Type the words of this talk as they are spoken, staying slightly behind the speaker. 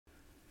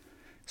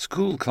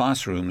School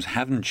classrooms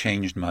haven't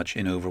changed much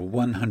in over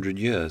 100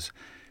 years.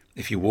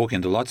 If you walk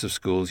into lots of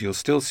schools, you'll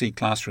still see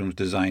classrooms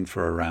designed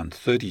for around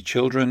 30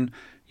 children,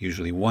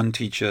 usually one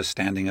teacher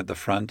standing at the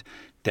front.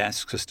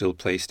 Desks are still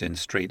placed in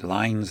straight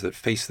lines that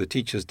face the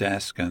teacher's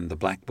desk and the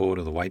blackboard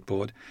or the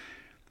whiteboard.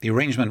 The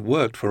arrangement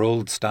worked for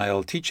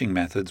old-style teaching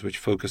methods which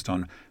focused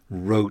on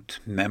rote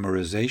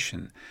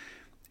memorization.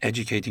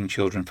 Educating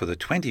children for the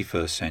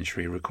 21st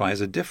century requires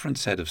a different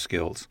set of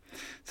skills.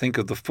 Think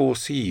of the 4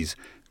 C's: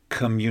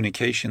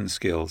 communication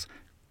skills,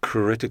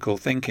 critical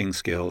thinking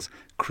skills,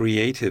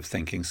 creative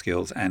thinking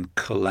skills, and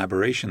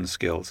collaboration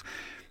skills.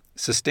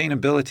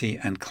 Sustainability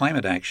and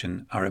climate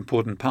action are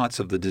important parts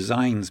of the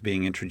designs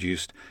being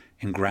introduced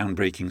in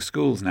groundbreaking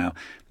schools now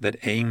that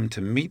aim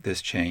to meet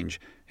this change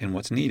in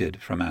what's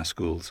needed from our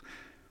schools.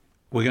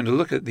 We're going to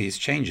look at these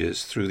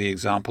changes through the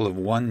example of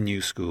one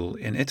new school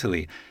in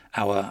Italy.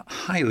 Our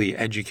highly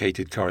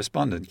educated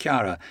correspondent,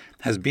 Chiara,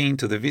 has been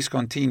to the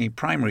Viscontini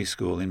Primary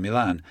School in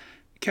Milan.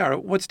 Chiara,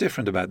 what's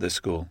different about this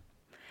school?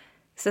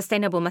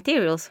 Sustainable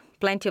materials,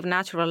 plenty of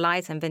natural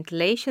light and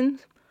ventilation,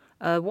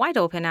 wide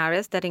open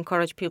areas that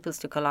encourage pupils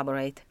to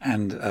collaborate.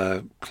 And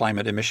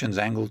climate emissions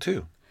angle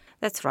too.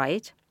 That's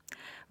right.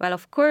 Well,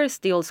 of course,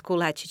 the old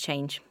school had to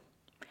change.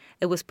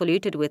 It was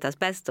polluted with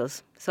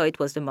asbestos, so it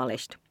was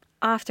demolished.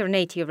 After an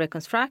 8-year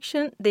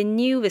reconstruction, the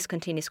new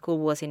Viscontini School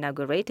was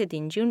inaugurated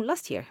in June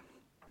last year.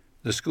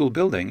 The school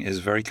building is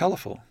very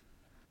colourful.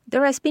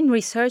 There has been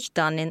research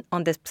done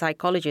on the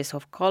psychologies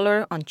of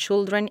color on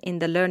children in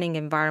the learning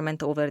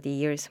environment over the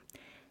years.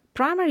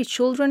 Primary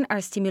children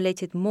are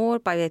stimulated more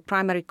by the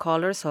primary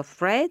colors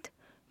of red,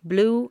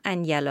 blue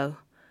and yellow,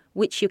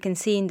 which you can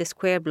see in the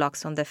square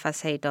blocks on the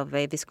facade of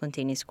a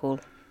Viscontini school.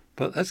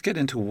 But let's get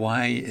into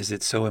why is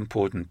it so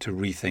important to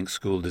rethink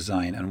school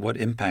design and what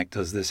impact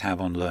does this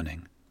have on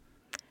learning?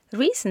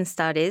 Recent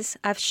studies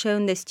have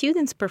shown the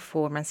students'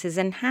 performance is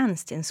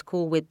enhanced in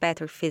school with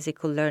better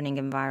physical learning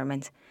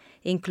environments,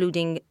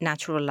 including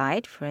natural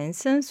light, for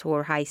instance,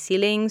 or high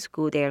ceilings,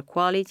 good air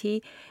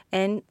quality,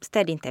 and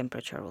steady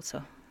temperature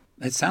also.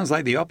 It sounds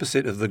like the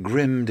opposite of the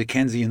grim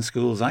Dickensian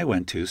schools I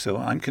went to, so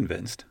I'm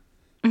convinced.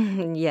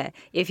 Yeah,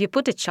 if you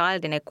put a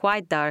child in a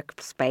quite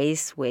dark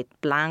space with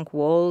blank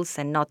walls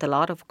and not a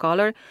lot of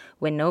color,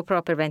 with no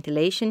proper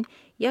ventilation,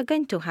 you're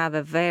going to have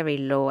a very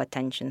low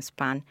attention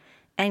span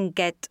and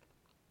get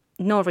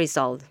no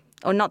result,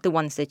 or not the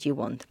ones that you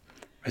want.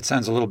 It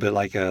sounds a little bit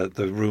like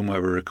the room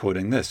where we're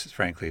recording this,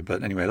 frankly.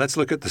 But anyway, let's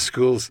look at the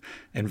school's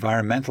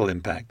environmental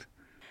impact.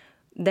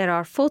 There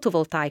are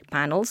photovoltaic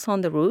panels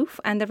on the roof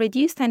and a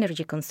reduced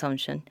energy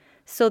consumption,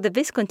 so the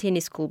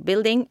Viscontini School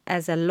building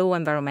has a low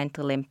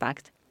environmental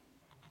impact.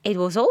 It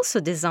was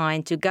also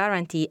designed to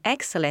guarantee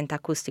excellent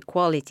acoustic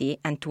quality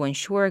and to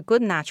ensure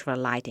good natural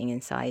lighting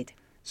inside.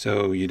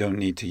 So you don't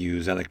need to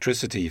use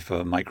electricity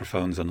for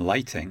microphones and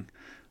lighting.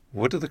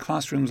 What do the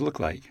classrooms look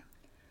like?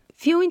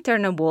 Few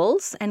internal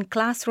walls and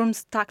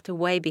classrooms tucked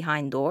away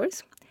behind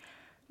doors.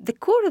 The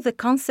core of the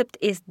concept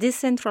is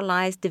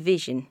decentralized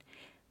division.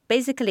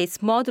 Basically, it's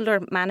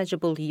modular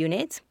manageable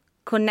units,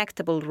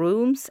 connectable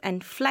rooms,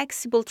 and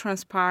flexible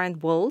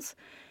transparent walls.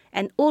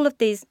 And all of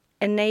these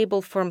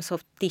enable forms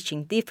of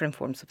teaching, different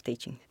forms of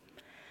teaching.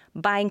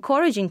 By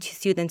encouraging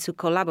students to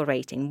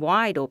collaborate in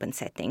wide open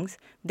settings,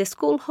 the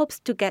school hopes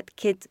to get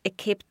kids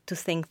equipped to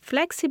think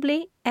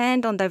flexibly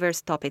and on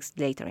diverse topics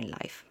later in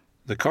life.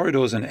 The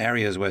corridors and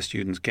areas where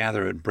students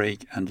gather at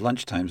break and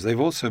lunchtimes, they've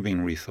also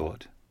been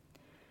rethought.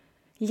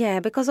 Yeah,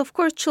 because of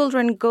course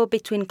children go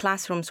between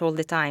classrooms all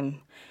the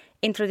time.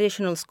 In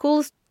traditional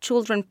schools,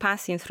 children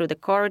passing through the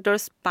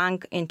corridors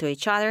bang into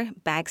each other,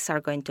 bags are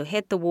going to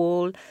hit the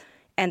wall,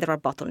 and there are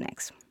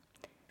bottlenecks.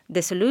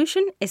 The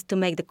solution is to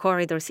make the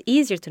corridors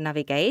easier to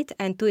navigate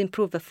and to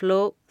improve the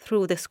flow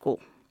through the school.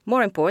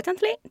 More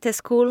importantly, the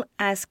school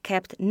has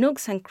kept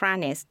nooks and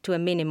crannies to a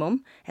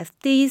minimum, as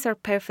these are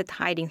perfect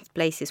hiding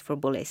places for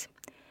bullies.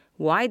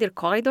 Wider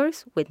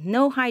corridors with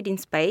no hiding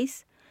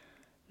space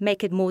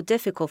make it more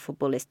difficult for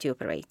bullies to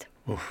operate.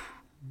 Oof.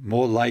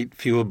 More light,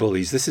 fewer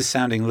bullies. This is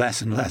sounding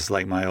less and less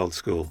like my old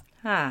school.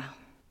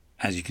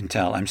 As you can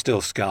tell, I'm still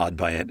scarred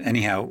by it.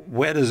 Anyhow,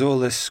 where does all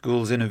this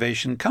school's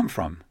innovation come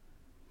from?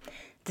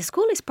 The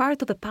school is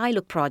part of a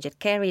pilot project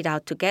carried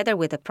out together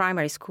with a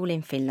primary school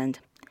in Finland.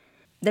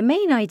 The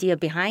main idea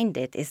behind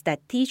it is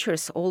that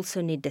teachers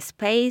also need the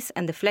space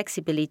and the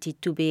flexibility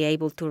to be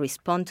able to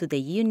respond to the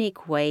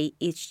unique way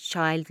each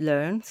child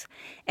learns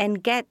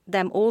and get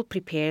them all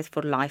prepared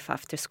for life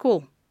after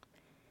school.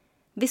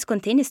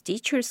 Viscontini's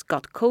teachers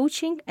got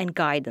coaching and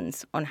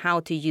guidance on how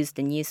to use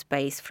the new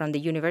space from the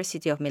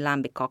University of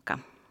Milan Bicocca.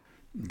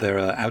 There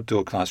are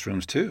outdoor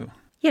classrooms too.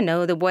 You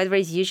know, the weather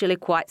is usually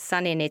quite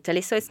sunny in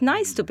Italy, so it's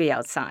nice to be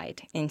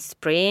outside. In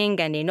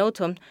spring and in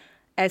autumn,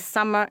 as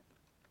summer,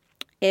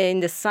 in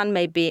the sun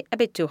may be a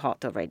bit too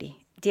hot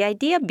already. The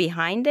idea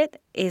behind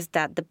it is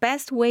that the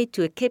best way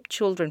to equip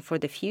children for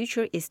the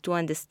future is to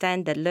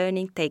understand that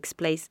learning takes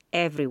place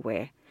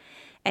everywhere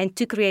and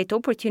to create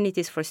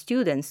opportunities for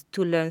students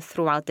to learn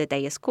throughout the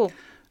day at school.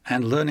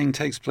 And learning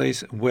takes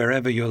place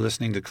wherever you're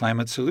listening to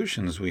Climate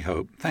Solutions, we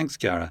hope. Thanks,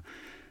 Chiara.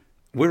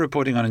 We're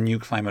reporting on a new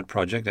climate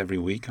project every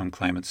week on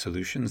climate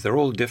solutions. They're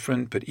all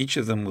different, but each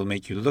of them will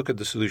make you look at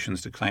the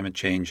solutions to climate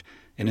change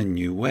in a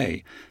new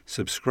way.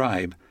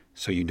 Subscribe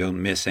so you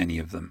don't miss any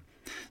of them.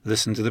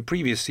 Listen to the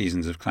previous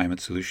seasons of Climate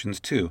Solutions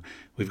too.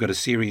 We've got a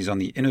series on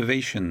the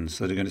innovations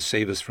that are going to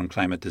save us from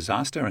climate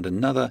disaster and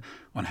another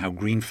on how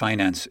green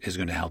finance is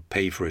going to help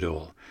pay for it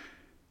all.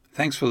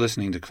 Thanks for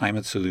listening to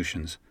Climate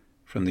Solutions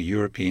from the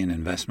European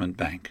Investment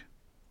Bank.